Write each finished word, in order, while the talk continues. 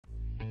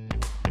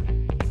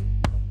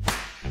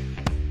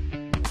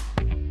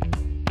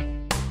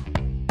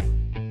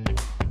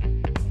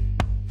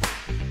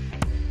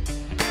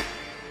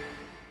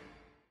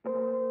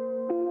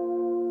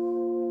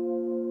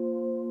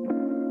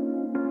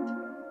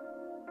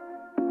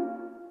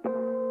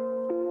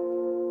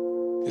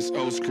It's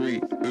old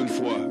street, une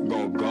fois,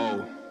 gon'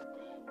 go.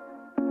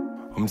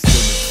 I'm still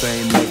the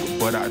same nigga,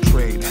 but I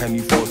trade Henny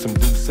for some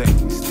Douce.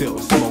 Still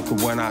smoking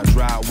when I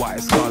drive, why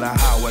it's called a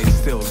highway.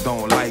 Still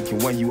don't like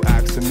it when you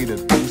asking me to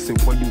deuce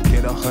it. When you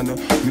get 100,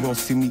 you don't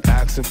see me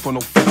asking for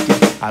no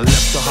 50. I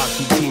left the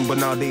hockey team, but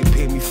now they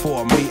pay me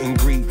for a meet and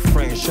greet.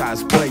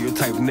 Franchise player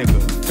type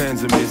nigga,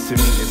 fans are missing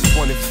me. It's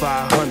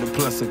 2,500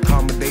 plus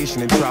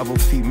accommodation and travel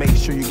fee. Make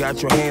sure you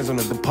got your hands on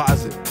the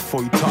deposit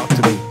before you talk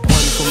to me.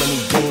 So many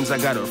games, I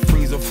got a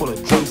freezer full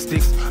of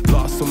drumsticks.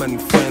 Lost so many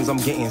friends, I'm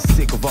getting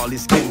sick of all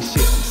this gang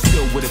shit. I'm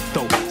still with it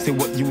though, say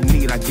what you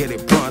need, I get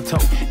it pronto.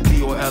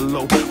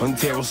 DOLO,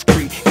 Ontario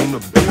Street, in the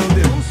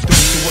building. Don't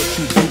do what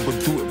you do,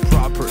 but do it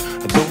proper.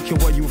 I don't care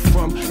where you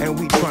from, and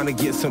we tryna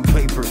get some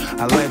paper.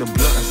 I light a blunt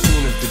as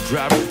soon as the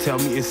driver tell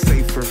me it's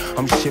safer.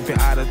 I'm shipping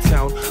out of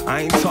town,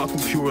 I ain't talking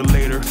pure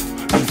later.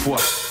 Before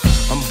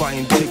I'm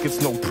buying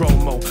tickets, no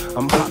promo.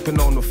 I'm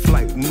hopping on the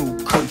flight, new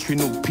country,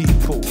 new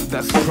people,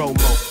 that's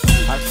promo.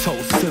 I told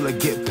Silla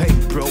get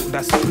paid, bro,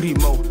 that's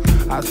primo.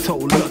 I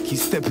told Lucky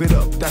step it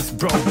up, that's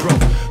bro.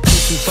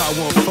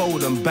 22514,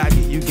 them bag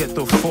it, you get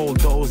the fold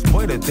those.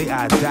 Boy, the day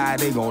I die,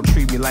 they gon'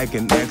 treat me like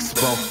an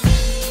expo.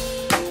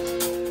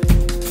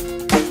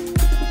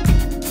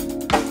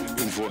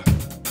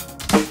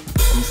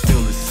 I'm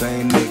still the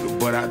same nigga,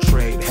 but I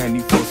trade Henny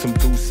for some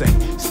Douce.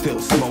 Still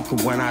smoking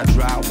when I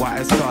drive, why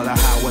it's called a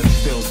highway.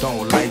 Still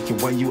don't like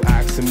it when you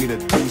asking me to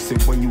deuce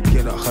it. When you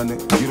get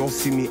 100, you don't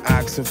see me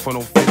asking for no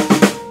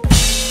 50.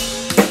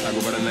 I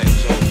go by the name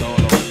JoDolo.